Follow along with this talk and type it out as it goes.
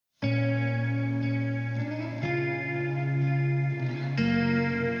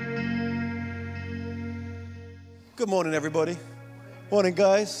Good morning, everybody. Morning,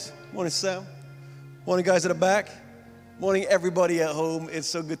 guys. Morning, Sam. Morning, guys at the back. Morning, everybody at home. It's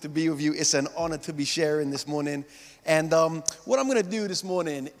so good to be with you. It's an honor to be sharing this morning. And what I'm going to do this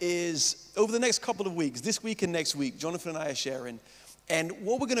morning is, over the next couple of weeks, this week and next week, Jonathan and I are sharing. And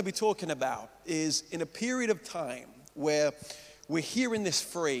what we're going to be talking about is in a period of time where we're hearing this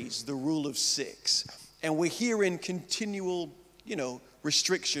phrase, the rule of six, and we're hearing continual,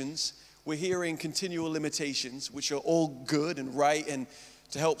 restrictions. We're hearing continual limitations, which are all good and right and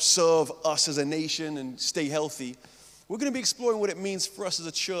to help serve us as a nation and stay healthy. We're going to be exploring what it means for us as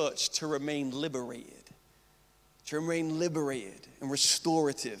a church to remain liberated and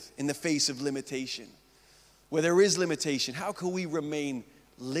restorative in the face of limitation. Where there is limitation, how can we remain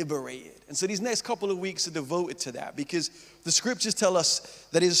liberated? And so these next couple of weeks are devoted to that, because the scriptures tell us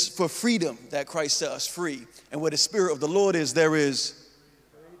that it is for freedom that Christ set us free. And where the Spirit of the Lord is, there is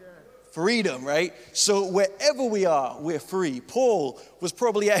freedom, right? So wherever we are, we're free. Paul was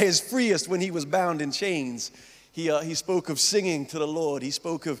probably at his freest when he was bound in chains. He spoke of singing to the Lord. He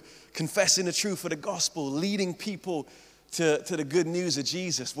spoke of confessing the truth of the gospel, leading people to the good news of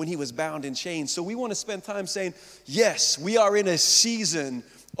Jesus when he was bound in chains. So we want to spend time saying, yes, we are in a season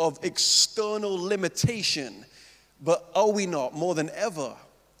of external limitation, but are we not more than ever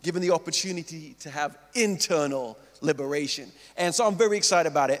given the opportunity to have internal liberation? And so I'm very excited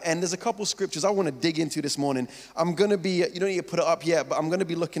about it. And there's a couple scriptures I want to dig into this morning. I'm going to be, you don't need to put it up yet, but I'm going to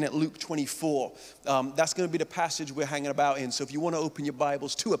be looking at Luke 24. That's going to be the passage we're hanging about in. So if you want to open your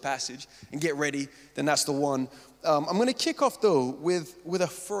Bibles to a passage and get ready, then that's the one. I'm going to kick off, though, with a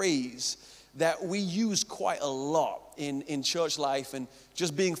phrase that we use quite a lot in church life and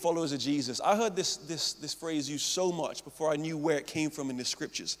just being followers of Jesus. I heard this phrase used so much before I knew where it came from in the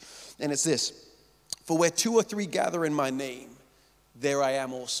scriptures. And it's this: for where two or three gather in my name, there I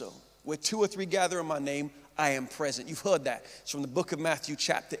am also. Where two or three gather in my name, I am present. You've heard that. It's from the book of Matthew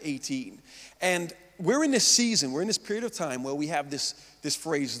chapter 18. And we're in this season, we're in this period of time where we have this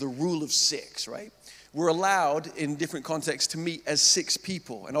phrase, the rule of six, right? We're allowed in different contexts to meet as six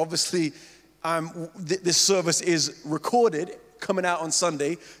people. And obviously, this service is recorded, coming out on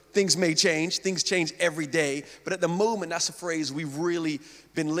Sunday. Things may change. Things change every day. But at the moment, that's a phrase we've really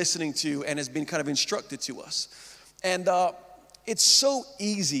been listening to and has been kind of instructed to us. And it's so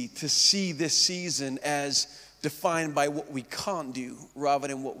easy to see this season as defined by what we can't do rather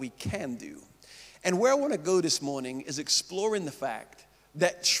than what we can do. And where I want to go this morning is exploring the fact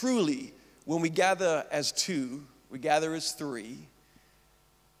that truly, when we gather as two, we gather as three,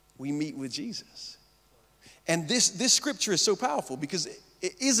 we meet with Jesus. And this scripture is so powerful because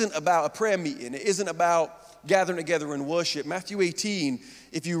it isn't about a prayer meeting. It isn't about gathering together in worship. Matthew 18,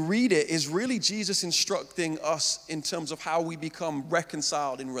 if you read it, is really Jesus instructing us in terms of how we become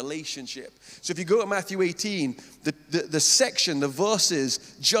reconciled in relationship. So if you go to Matthew 18, the section, the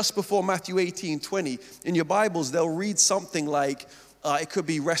verses just before Matthew 18:20, in your Bibles, they'll read something like, it could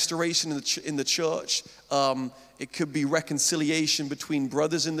be restoration in the church. It could be reconciliation between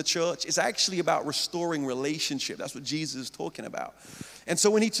brothers in the church. It's actually about restoring relationship. That's what Jesus is talking about. And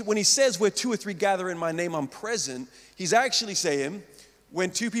so when he says, where two or three gather in my name, I'm present, he's actually saying, when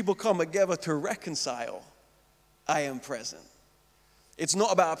two people come together to reconcile, I am present. It's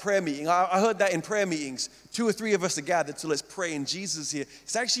not about a prayer meeting. I heard that in prayer meetings, two or three of us are gathered, so let's pray, and Jesus is here.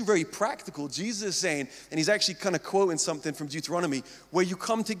 It's actually very practical. Jesus is saying, and he's actually kind of quoting something from Deuteronomy, where you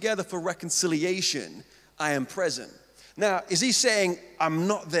come together for reconciliation, I am present. Now, is he saying, I'm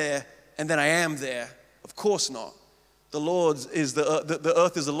not there, and then I am there? Of course not. The Lord's is the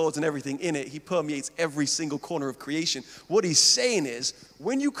earth is the Lord's and everything in it. He permeates every single corner of creation. What he's saying is,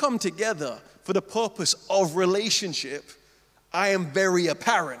 when you come together for the purpose of relationship, I am very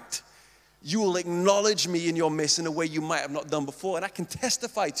apparent. You will acknowledge me in your midst in a way you might have not done before, and I can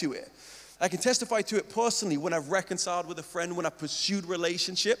testify to it. I can testify to it personally when I've reconciled with a friend, when I've pursued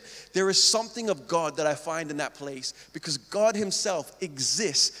relationship. There is something of God that I find in that place because God himself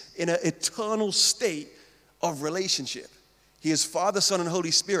exists in an eternal state of relationship. He is Father, Son, and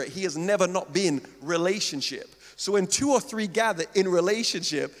Holy Spirit. He has never not been relationship. So when two or three gather in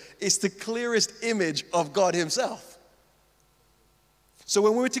relationship, it's the clearest image of God himself. So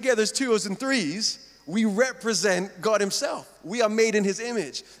when we're together as twos and threes, we represent God himself. We are made in his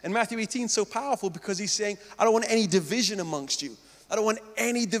image. And Matthew 18 is so powerful because he's saying, I don't want any division amongst you. I don't want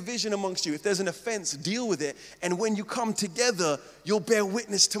any division amongst you. If there's an offense, deal with it. And when you come together, you'll bear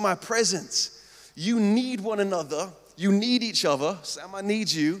witness to my presence. You need one another. You need each other. Sam, I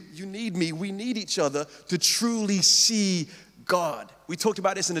need you. You need me. We need each other to truly see God. We talked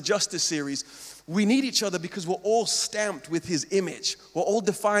about this in the Justice series. We need each other because we're all stamped with his image. We're all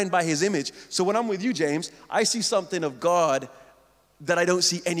defined by his image. So when I'm with you, James, I see something of God that I don't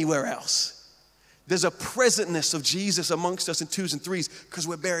see anywhere else. There's a presentness of Jesus amongst us in twos and threes because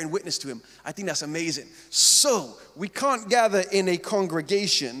we're bearing witness to him. I think that's amazing. So we can't gather in a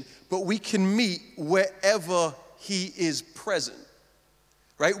congregation, but we can meet wherever he is present,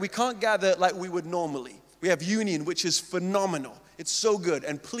 right? We can't gather like we would normally. We have union, which is phenomenal. It's so good.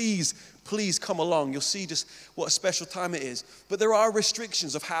 And please come along. You'll see just what a special time it is. But there are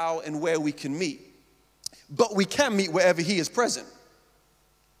restrictions of how and where we can meet. But we can meet wherever he is present.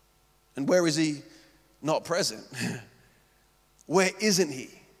 And where is he not present? Where isn't he?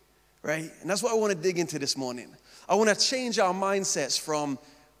 Right? And that's what I want to dig into this morning. I want to change our mindsets from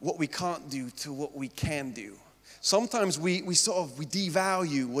what we can't do to what we can do. Sometimes we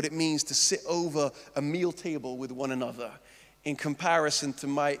devalue what it means to sit over a meal table with one another in comparison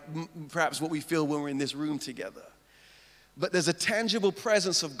to perhaps what we feel when we're in this room together. But there's a tangible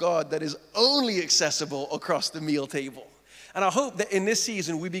presence of God that is only accessible across the meal table. And I hope that in this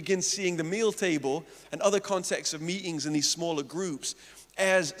season we begin seeing the meal table and other contexts of meetings in these smaller groups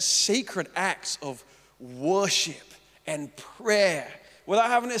as sacred acts of worship and prayer,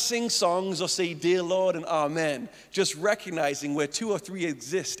 without having to sing songs or say, "Dear Lord" and "Amen," just recognizing where two or three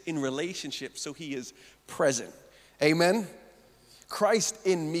exist in relationship, so he is present. Amen? Christ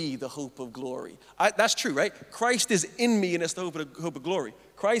in me, the hope of glory. That's true, right? Christ is in me, and it's the hope of glory.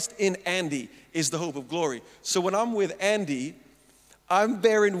 Christ in Andy is the hope of glory. So when I'm with Andy, I'm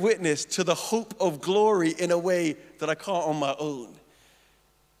bearing witness to the hope of glory in a way that I can't on my own.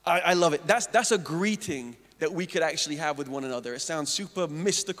 I love it. That's a greeting that we could actually have with one another. It sounds super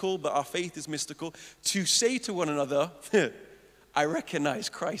mystical, but our faith is mystical. To say to one another, I recognize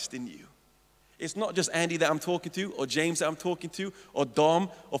Christ in you. It's not just Andy that I'm talking to, or James that I'm talking to, or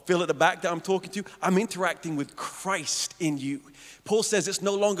Dom, or Phil at the back that I'm talking to. I'm interacting with Christ in you. Paul says it's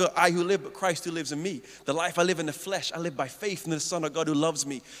no longer I who live, but Christ who lives in me. The life I live in the flesh, I live by faith in the Son of God who loves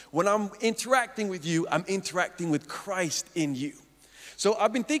me. When I'm interacting with you, I'm interacting with Christ in you. So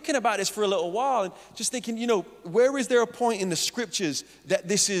I've been thinking about this for a little while and just thinking, where is there a point in the scriptures that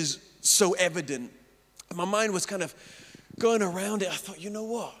this is so evident? And my mind was kind of going around it. I thought, you know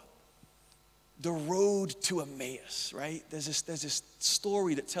what? The road to Emmaus, right? There's this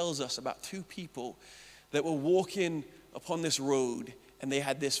story that tells us about two people that were walking upon this road and they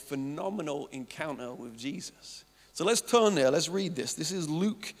had this phenomenal encounter with Jesus. So let's turn there. Let's read this. This is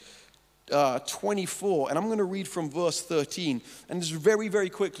Luke 24, and I'm going to read from verse 13. And just very, very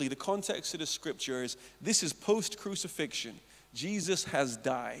quickly, the context of the scripture is this is post-crucifixion. Jesus has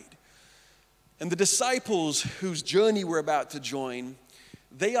died. And the disciples whose journey we're about to join,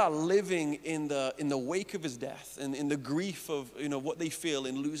 they are living in the wake of his death and in the grief of what they feel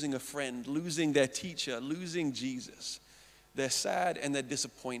in losing a friend, losing their teacher, losing Jesus. They're sad and they're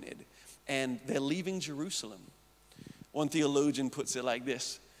disappointed, and they're leaving Jerusalem. One theologian puts it like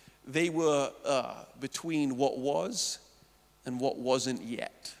this: they were between what was and what wasn't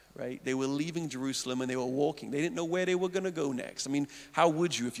yet. Right? They were leaving Jerusalem and they were walking. They didn't know where they were going to go next. I mean, how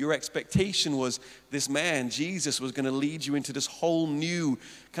would you if your expectation was this man, Jesus, was going to lead you into this whole new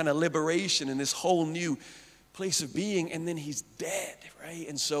kind of liberation and this whole new place of being, and then he's dead, right?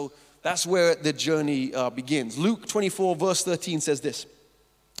 And so that's where the journey begins. Luke 24 verse 13 says this: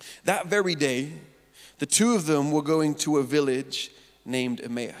 that very day, the two of them were going to a village named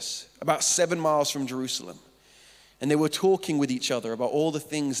Emmaus, about 7 miles from Jerusalem. And they were talking with each other about all the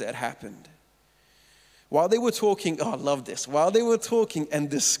things that had happened. While they were talking, I love this. While they were talking and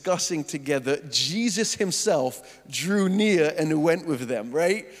discussing together, Jesus himself drew near and went with them,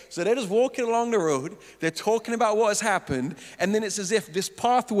 right? So they're just walking along the road. They're talking about what has happened. And then it's as if this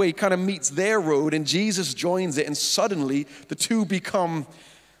pathway kind of meets their road and Jesus joins it. And suddenly the two become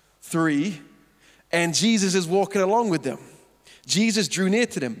three. And Jesus is walking along with them. Jesus drew near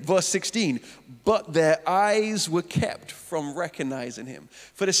to them. Verse 16, but their eyes were kept from recognizing him.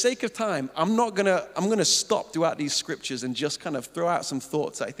 For the sake of time, I'm going to stop throughout these scriptures and just kind of throw out some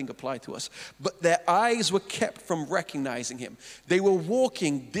thoughts that I think apply to us. But their eyes were kept from recognizing him. They were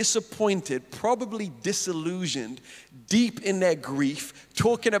walking disappointed, probably disillusioned, deep in their grief,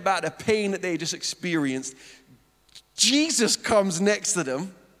 talking about the pain that they just experienced. Jesus comes next to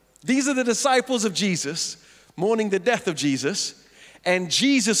them. These are the disciples of Jesus, mourning the death of Jesus, and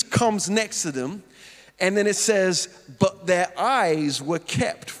Jesus comes next to them, and then it says, but their eyes were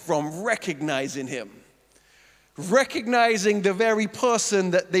kept from recognizing him, recognizing the very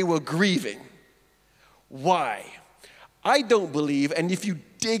person that they were grieving. Why? I don't believe, and if you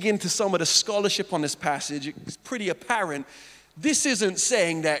dig into some of the scholarship on this passage, it's pretty apparent, this isn't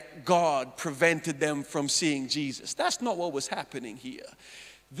saying that God prevented them from seeing Jesus. That's not what was happening here.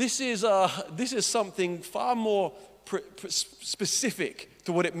 This is something far more specific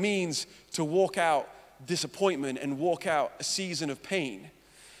to what it means to walk out disappointment and walk out a season of pain.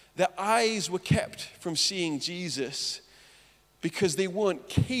 Their eyes were kept from seeing Jesus because they weren't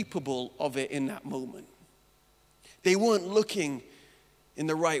capable of it in that moment. They weren't looking in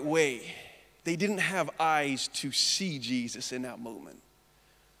the right way. They didn't have eyes to see Jesus in that moment.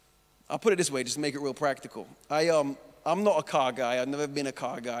 I'll put it this way, just to make it real practical. I'm not a car guy. I've never been a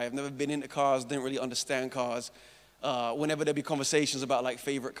car guy. I've never been into cars, didn't really understand cars. Whenever there'd be conversations about like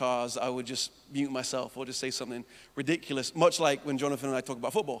favorite cars, I would just mute myself or just say something ridiculous, much like when Jonathan and I talk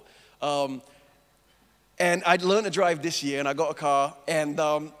about football. And I'd learned to drive this year, and I got a car, and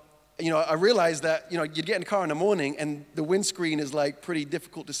I realized that you'd get in the car in the morning, and the windscreen is like pretty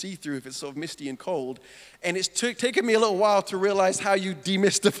difficult to see through if it's sort of misty and cold. And it's taken me a little while to realize how you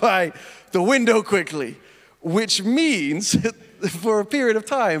demystify the window quickly, which means for a period of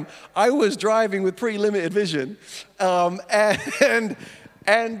time, I was driving with pretty limited vision, and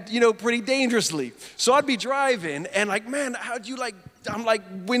pretty dangerously. So I'd be driving, and like, man, how'd you like, I'm like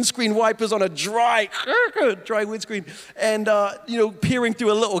windscreen wipers on a dry windscreen, and peering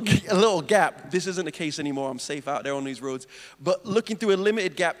through a little gap. This isn't the case anymore. I'm safe out there on these roads, but looking through a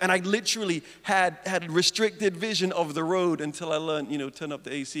limited gap, and I literally had restricted vision of the road until I learned, turn up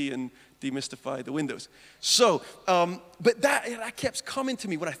the AC and demystify the windows. So, but that kept coming to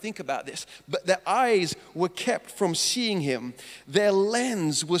me when I think about this. But their eyes were kept from seeing him. Their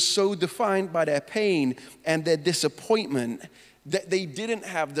lens was so defined by their pain and their disappointment that they didn't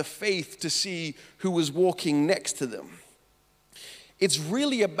have the faith to see who was walking next to them. It's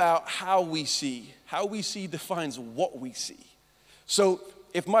really about how we see. How we see defines what we see. So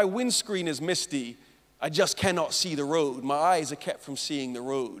if my windscreen is misty, I just cannot see the road. My eyes are kept from seeing the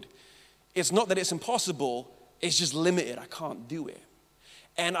road. It's not that it's impossible, it's just limited. I can't do it.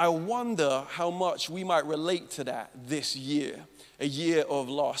 And I wonder how much we might relate to that this year. A year of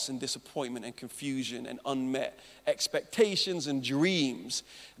loss and disappointment and confusion and unmet expectations and dreams.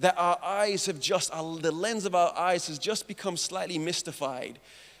 That our eyes have the lens of our eyes has just become slightly mystified.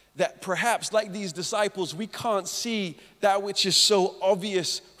 That perhaps, like these disciples, we can't see that which is so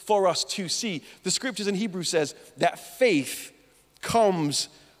obvious for us to see. The scriptures in Hebrews says that faith comes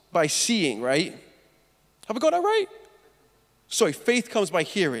by seeing, right? Have I got that right? Sorry, faith comes by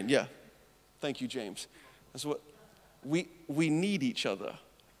hearing. Yeah. Thank you, James. That's what we need each other.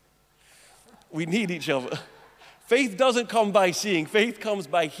 We need each other. Faith doesn't come by seeing. Faith comes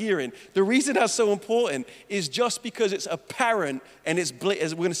by hearing. The reason that's so important is just because it's apparent and it's blatant,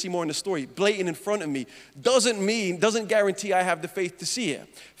 as we're going to see more in the story, blatant in front of me, doesn't guarantee I have the faith to see it.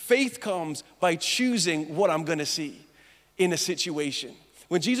 Faith comes by choosing what I'm going to see in a situation.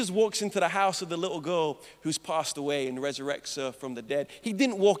 When Jesus walks into the house of the little girl who's passed away and resurrects her from the dead, he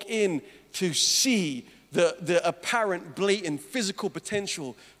didn't walk in to see the apparent, blatant, physical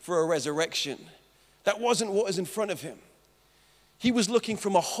potential for a resurrection. That wasn't what was in front of him. He was looking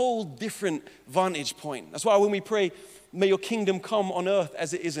from a whole different vantage point. That's why when we pray, may your kingdom come on earth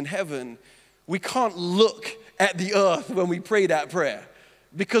as it is in heaven, we can't look at the earth when we pray that prayer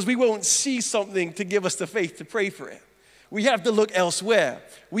because we won't see something to give us the faith to pray for it. We have to look elsewhere.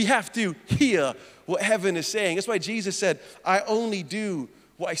 We have to hear what heaven is saying. That's why Jesus said, I only do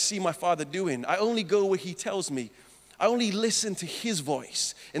what I see my Father doing. I only go where he tells me. I only listen to his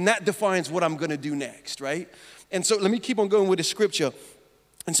voice. And that defines what I'm going to do next, right? And so let me keep on going with the scripture.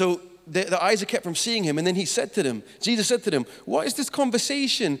 And so the eyes are kept from seeing him. And then Jesus said to them, what is this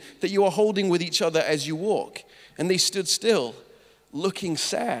conversation that you are holding with each other as you walk? And they stood still, looking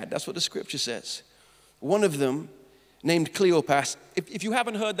sad. That's what the scripture says. One of them, named Cleopas. If you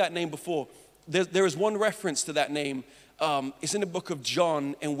haven't heard that name before, there is one reference to that name. It's in the book of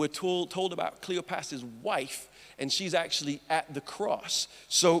John, and we're told about Cleopas' wife, and she's actually at the cross.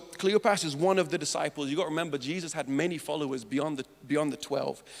 So Cleopas is one of the disciples. You got to remember, Jesus had many followers beyond the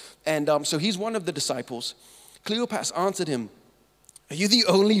 12. And so he's one of the disciples. Cleopas answered him, are you the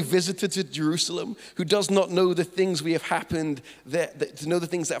only visitor to Jerusalem who does not know the things we have happened there, to know the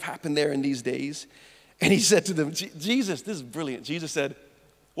things that have happened there in these days? And he said to them, Jesus, this is brilliant. Jesus said,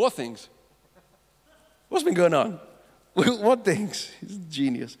 what things? What's been going on? What things? He's a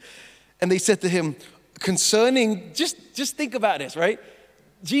genius. And they said to him, concerning, just think about this, right?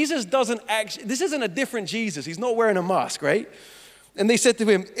 Jesus doesn't actually, this isn't a different Jesus. He's not wearing a mask, right? And they said to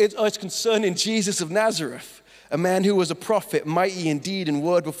him, it's concerning Jesus of Nazareth, a man who was a prophet, mighty in deed and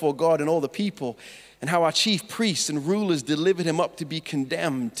word before God and all the people, and how our chief priests and rulers delivered him up to be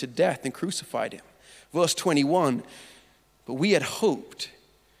condemned to death and crucified him. Verse 21, But we had hoped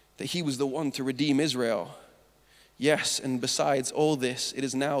that he was the one to redeem Israel. Yes, and besides all this, it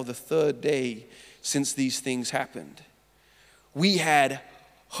is now the third day since these things happened. We had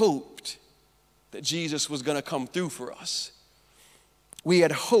hoped that Jesus was going to come through for us. We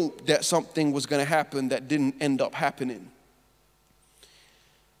had hoped that something was going to happen that didn't end up happening.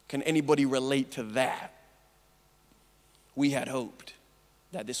 Can anybody relate to that? We had hoped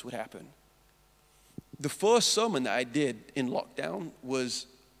that this would happen. The first sermon that I did in lockdown was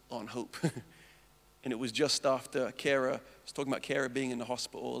on hope. And it was just after Kara, I was talking about Kara being in the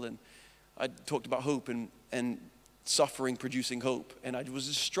hospital, and I talked about hope and suffering producing hope. And I was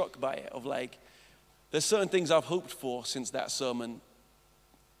just struck by it, of like, there's certain things I've hoped for since that sermon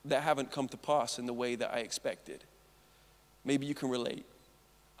that haven't come to pass in the way that I expected. Maybe you can relate.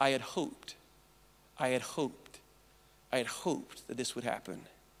 I had hoped that this would happen.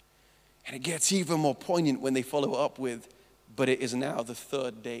 And it gets even more poignant when they follow up with, but it is now the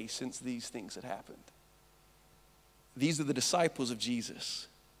third day since these things had happened. These are the disciples of Jesus.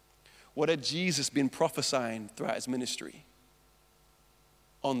 What had Jesus been prophesying throughout his ministry?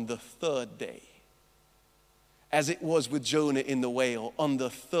 On the third day, as it was with Jonah in the whale, on the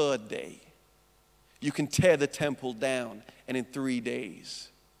third day, you can tear the temple down, and in 3 days.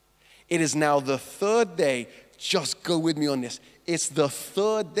 It is now the third day. Just go with me on this. It's the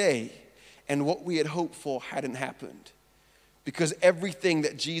third day, and what we had hoped for hadn't happened. Because everything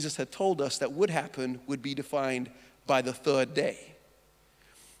that Jesus had told us that would happen would be defined by the third day.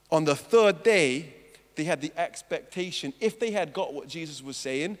 On the third day, they had the expectation, if they had got what Jesus was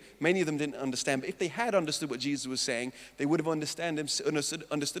saying, many of them didn't understand, but if they had understood what Jesus was saying, they would have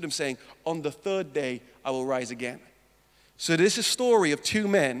understood him saying, on the third day, I will rise again. So this is a story of two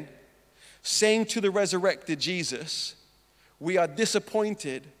men saying to the resurrected Jesus, we are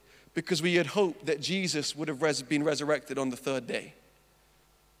disappointed because we had hoped that Jesus would have been resurrected on the third day.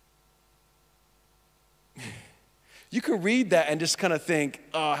 You can read that and just kind of think,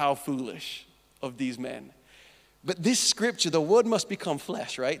 oh, how foolish of these men. But this scripture, the word must become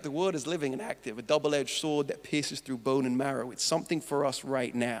flesh, right? The word is living and active, a double-edged sword that pierces through bone and marrow. It's something for us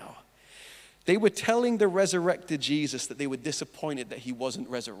right now. They were telling the resurrected Jesus that they were disappointed that he wasn't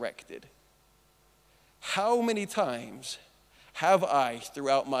resurrected. How many times have I,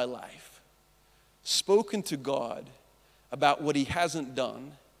 throughout my life, spoken to God about what he hasn't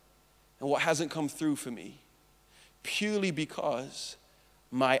done and what hasn't come through for me, purely because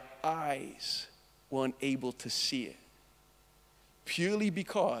my eyes weren't able to see it? Purely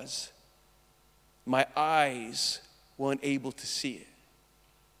because my eyes weren't able to see it.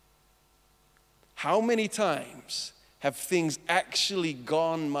 How many times have things actually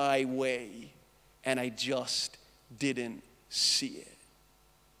gone my way and I just didn't see it?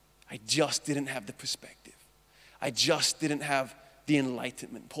 I just didn't have the perspective. I just didn't have the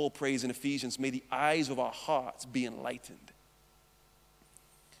enlightenment. Paul prays in Ephesians, may the eyes of our hearts be enlightened.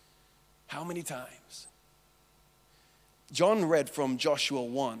 How many times? John read from Joshua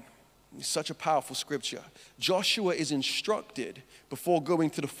 1. It's such a powerful scripture. Joshua is instructed before going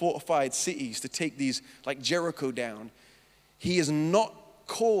to the fortified cities to take these, like Jericho, down. He is not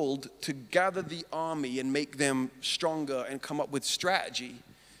called to gather the army and make them stronger and come up with strategy.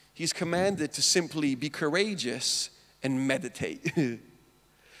 He's commanded to simply be courageous and meditate.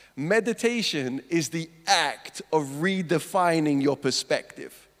 Meditation is the act of redefining your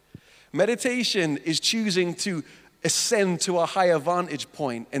perspective. Meditation is choosing to ascend to a higher vantage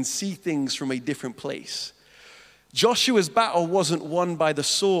point and see things from a different place. Joshua's battle wasn't won by the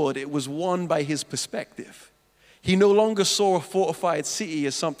sword, it was won by his perspective. He no longer saw a fortified city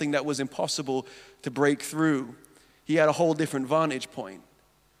as something that was impossible to break through. He had a whole different vantage point.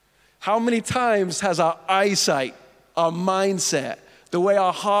 How many times has our eyesight, our mindset, the way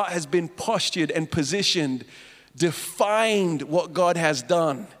our heart has been postured and positioned, defined what God has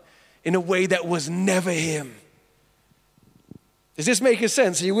done in a way that was never him? Is this making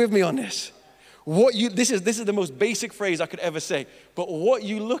sense? Are you with me on this? This is the most basic phrase I could ever say. But what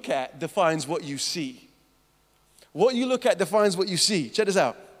you look at defines what you see. What you look at defines what you see. Check this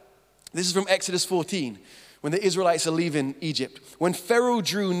out. This is from Exodus 14, when the Israelites are leaving Egypt. When Pharaoh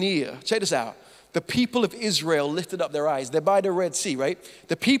drew near, check this out. The people of Israel lifted up their eyes. They're by the Red Sea, right?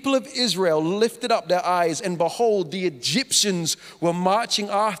 The people of Israel lifted up their eyes, and behold, the Egyptians were marching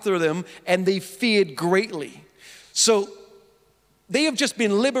after them, and they feared greatly. So they have just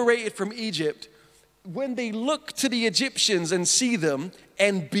been liberated from Egypt. When they look to the Egyptians and see them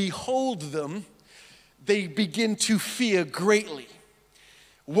and behold them, they begin to fear greatly.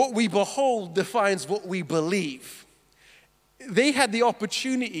 What we behold defines what we believe. They had the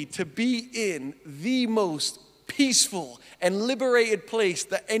opportunity to be in the most peaceful, and liberated place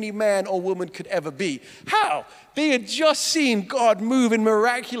that any man or woman could ever be. How? They had just seen God move in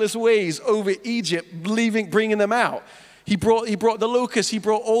miraculous ways over Egypt, bringing them out. He brought the locusts. He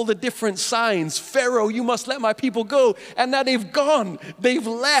brought all the different signs. Pharaoh, you must let my people go. And now they've gone. They've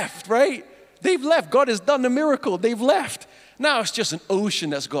left, right? They've left. God has done the miracle. They've left. Now it's just an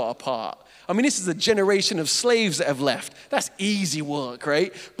ocean that's got apart. I mean, this is a generation of slaves that have left. That's easy work,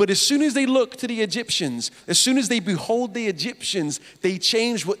 right? But as soon as they look to the Egyptians, as soon as they behold the Egyptians, they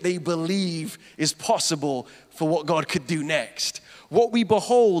change what they believe is possible for what God could do next. What we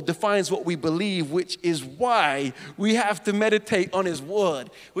behold defines what we believe, which is why we have to meditate on His word,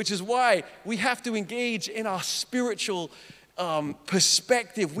 which is why we have to engage in our spiritual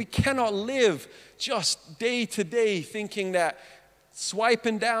perspective. We cannot live just day to day thinking that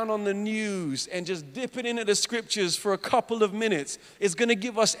swiping down on the news and just dipping into the scriptures for a couple of minutes is going to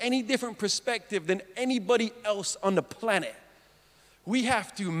give us any different perspective than anybody else on the planet. We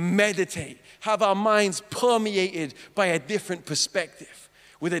have to meditate, have our minds permeated by a different perspective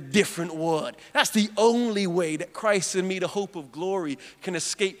with a different word. That's the only way that Christ in me, the hope of glory, can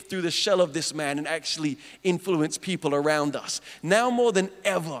escape through the shell of this man and actually influence people around us. Now more than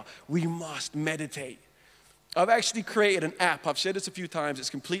ever, we must meditate. I've actually created an app. I've shared this a few times. It's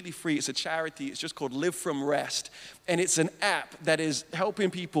completely free. It's a charity. It's just called Live From Rest. And it's an app that is helping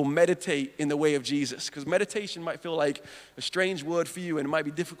people meditate in the way of Jesus. Because meditation might feel like a strange word for you and it might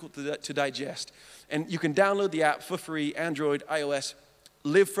be difficult to digest. And you can download the app for free, Android, iOS,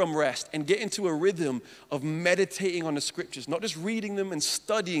 Live From Rest, and get into a rhythm of meditating on the scriptures. Not just reading them and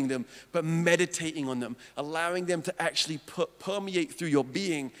studying them, but meditating on them. Allowing them to actually permeate through your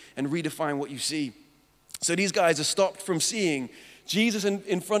being and redefine what you see. So these guys are stopped from seeing Jesus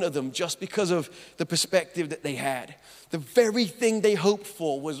in front of them just because of the perspective that they had. The very thing they hoped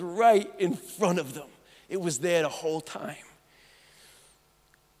for was right in front of them. It was there the whole time.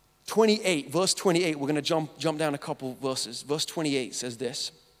 28, verse 28, we're going to jump down a couple verses. Verse 28 says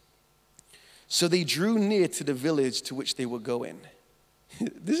this. So they drew near to the village to which they were going.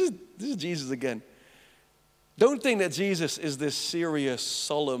 This is Jesus again. Don't think that Jesus is this serious,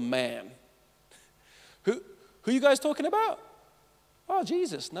 solemn man. Who are you guys talking about? Oh,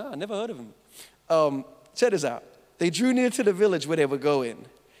 Jesus. No, I never heard of him. Check this out. They drew near to the village where they were going,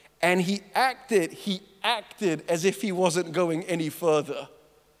 and he acted as if he wasn't going any further.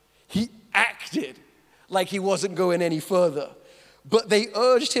 He acted like he wasn't going any further. But they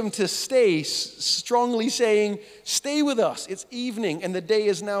urged him to stay, strongly saying, stay with us. It's evening, and the day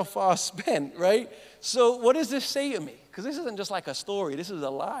is now far spent, right? So what does this say to me? Because this isn't just like a story. This is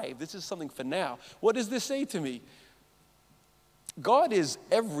alive. This is something for now. What does this say to me? God is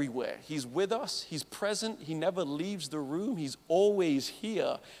everywhere. He's with us. He's present. He never leaves the room. He's always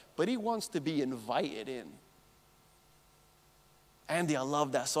here. But he wants to be invited in. Andy, I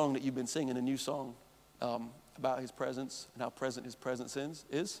love that song that you've been singing, a new song about his presence and how present his presence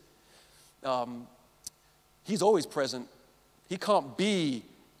is. He's always present. He can't be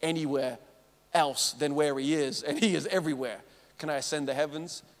anywhere else than where he is, and he is everywhere. Can I ascend the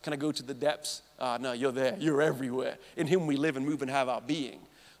heavens? Can I go to the depths? No, you're there. You're everywhere. In him we live and move and have our being.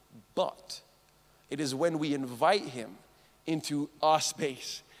 But it is when we invite him into our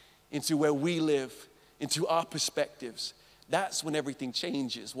space, into where we live, into our perspectives, that's when everything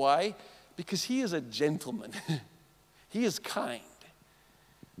changes. Why? Because he is a gentleman. He is kind.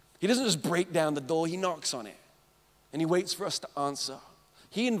 He doesn't just break down the door, he knocks on it. And he waits for us to answer.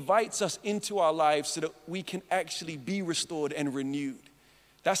 He invites us into our lives so that we can actually be restored and renewed.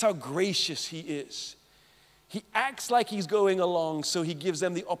 That's how gracious he is. He acts like he's going along, so he gives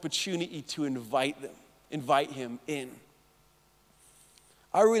them the opportunity to invite him in.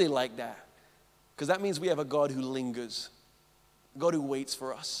 I really like that, because that means we have a God who lingers, a God who waits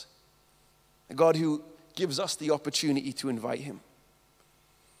for us, a God who gives us the opportunity to invite him.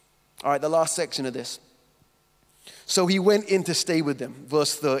 All right, the last section of this. So he went in to stay with them,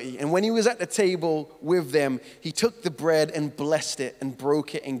 verse 30. And when he was at the table with them, he took the bread and blessed it and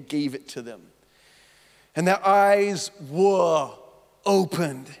broke it and gave it to them. And their eyes were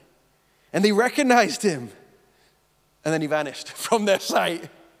opened, and they recognized him. And then he vanished from their sight.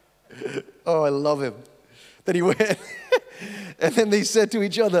 Oh, I love him. Then he went. And then they said to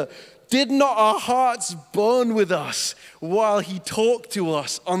each other, did not our hearts burn with us while he talked to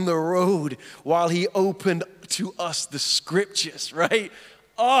us on the road, while he opened to us the scriptures, right?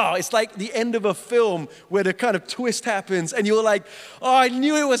 Oh, it's like the end of a film where the kind of twist happens and you're like, oh, I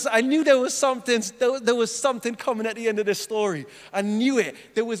knew there was something coming at the end of this story. I knew it.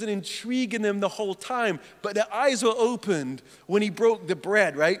 There was an intrigue in them the whole time, but their eyes were opened when he broke the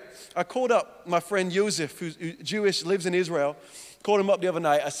bread, right? I called up my friend Joseph, who's Jewish, lives in Israel. Called him up the other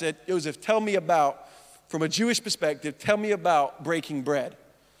night. I said, Joseph, tell me about, from a Jewish perspective, tell me about breaking bread.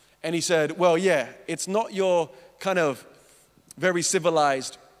 And he said, well, yeah, it's not your kind of very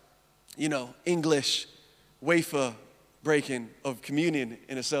civilized, English wafer breaking of communion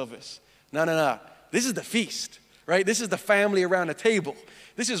in a service. No. This is the feast, right? This is the family around the table.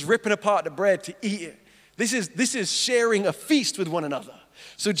 This is ripping apart the bread to eat it. This is sharing a feast with one another.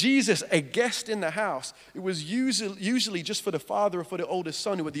 So Jesus, a guest in the house, it was usually just for the father or for the oldest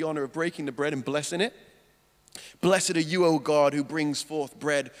son who had the honor of breaking the bread and blessing it. Blessed are you, O God, who brings forth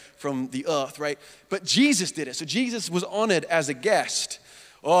bread from the earth, right? But Jesus did it. So Jesus was honored as a guest.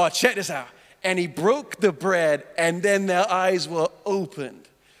 Oh, check this out. And he broke the bread, and then their eyes were opened.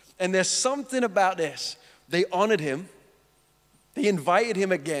 And there's something about this. They honored him. They invited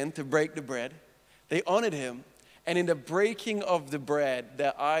him again to break the bread. They honored him. And in the breaking of the bread,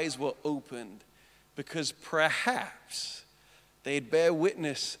 their eyes were opened because perhaps they'd bear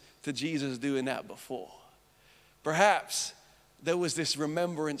witness to Jesus doing that before. Perhaps there was this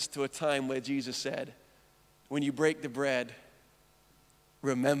remembrance to a time where Jesus said, when you break the bread,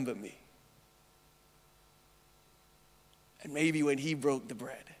 remember me. And maybe when he broke the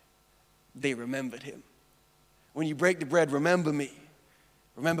bread, they remembered him. When you break the bread, remember me.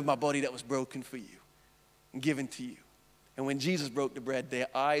 Remember my body that was broken for you and given to you. And when Jesus broke the bread, their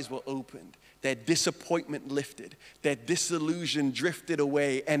eyes were opened, their disappointment lifted, their disillusion drifted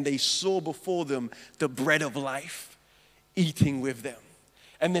away, and they saw before them the bread of life eating with them.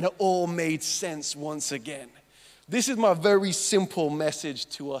 And then it all made sense once again. This is my very simple message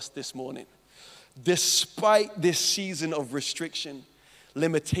to us this morning. Despite this season of restriction,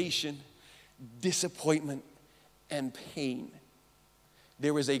 limitation, disappointment, and pain,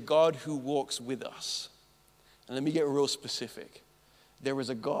 there is a God who walks with us. And let me get real specific. There is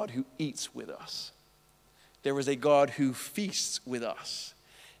a God who eats with us. There is a God who feasts with us.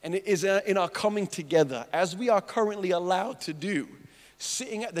 And it is in our coming together, as we are currently allowed to do,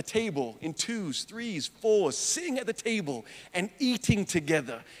 sitting at the table in 2s, 3s, 4s, sitting at the table and eating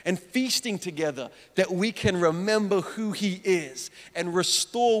together and feasting together, that we can remember who he is and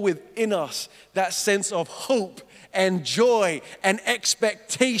restore within us that sense of hope and joy and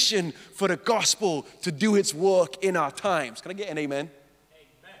expectation for the gospel to do its work in our times. Can I get an amen?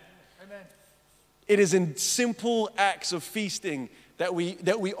 Amen. It is in simple acts of feasting that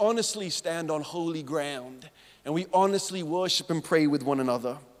we honestly stand on holy ground and we honestly worship and pray with one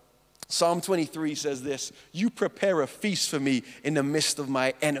another. Psalm 23 says this, you prepare a feast for me in the midst of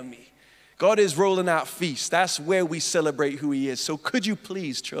my enemy. God is rolling out feasts. That's where we celebrate who he is. So could you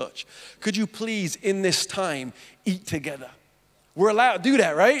please, church, could you please in this time eat together? We're allowed to do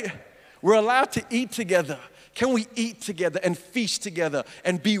that, right? We're allowed to eat together. Can we eat together and feast together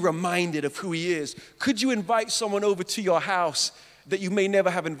and be reminded of who he is? Could you invite someone over to your house that you may never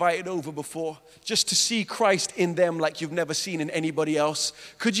have invited over before, just to see Christ in them like you've never seen in anybody else?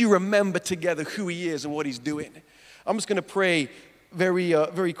 Could you remember together who he is and what he's doing? I'm just going to pray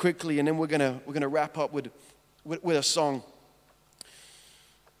very quickly, and then we're gonna wrap up with a song.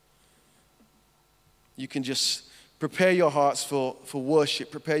 You can just prepare your hearts for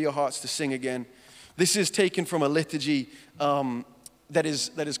worship. Prepare your hearts to sing again. This is taken from a liturgy that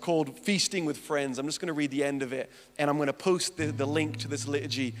is called Feasting with Friends. I'm just going to read the end of it, and I'm going to post the link to this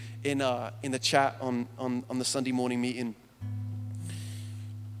liturgy in the chat on the Sunday morning meeting.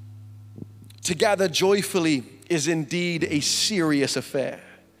 To gather joyfully is indeed a serious affair.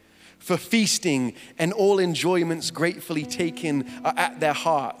 For feasting and all enjoyments gratefully taken are at their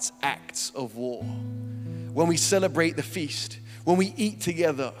hearts acts of war. When we celebrate the feast, when we eat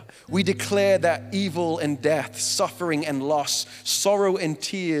together, we declare that evil and death, suffering and loss, sorrow and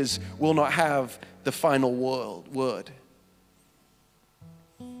tears will not have the final word.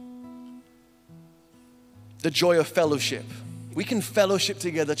 The joy of fellowship. We can fellowship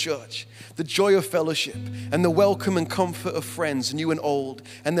together, church. The joy of fellowship and the welcome and comfort of friends, new and old,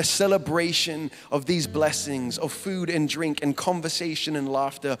 and the celebration of these blessings of food and drink and conversation and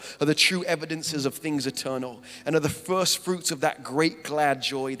laughter are the true evidences of things eternal and are the first fruits of that great glad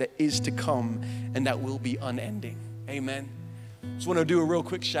joy that is to come and that will be unending. Amen. Just want to do a real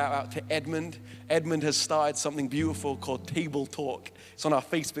quick shout out to Edmund. Edmund has started something beautiful called Table Talk. It's on our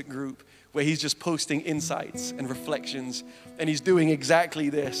Facebook group. where he's just posting insights and reflections, and he's doing exactly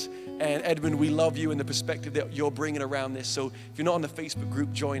this. And Edmund, we love you and the perspective that you're bringing around this. So if you're not on the Facebook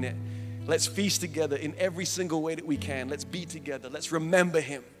group, join it. Let's feast together in every single way that we can. Let's be together. Let's remember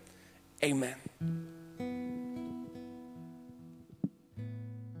him. Amen.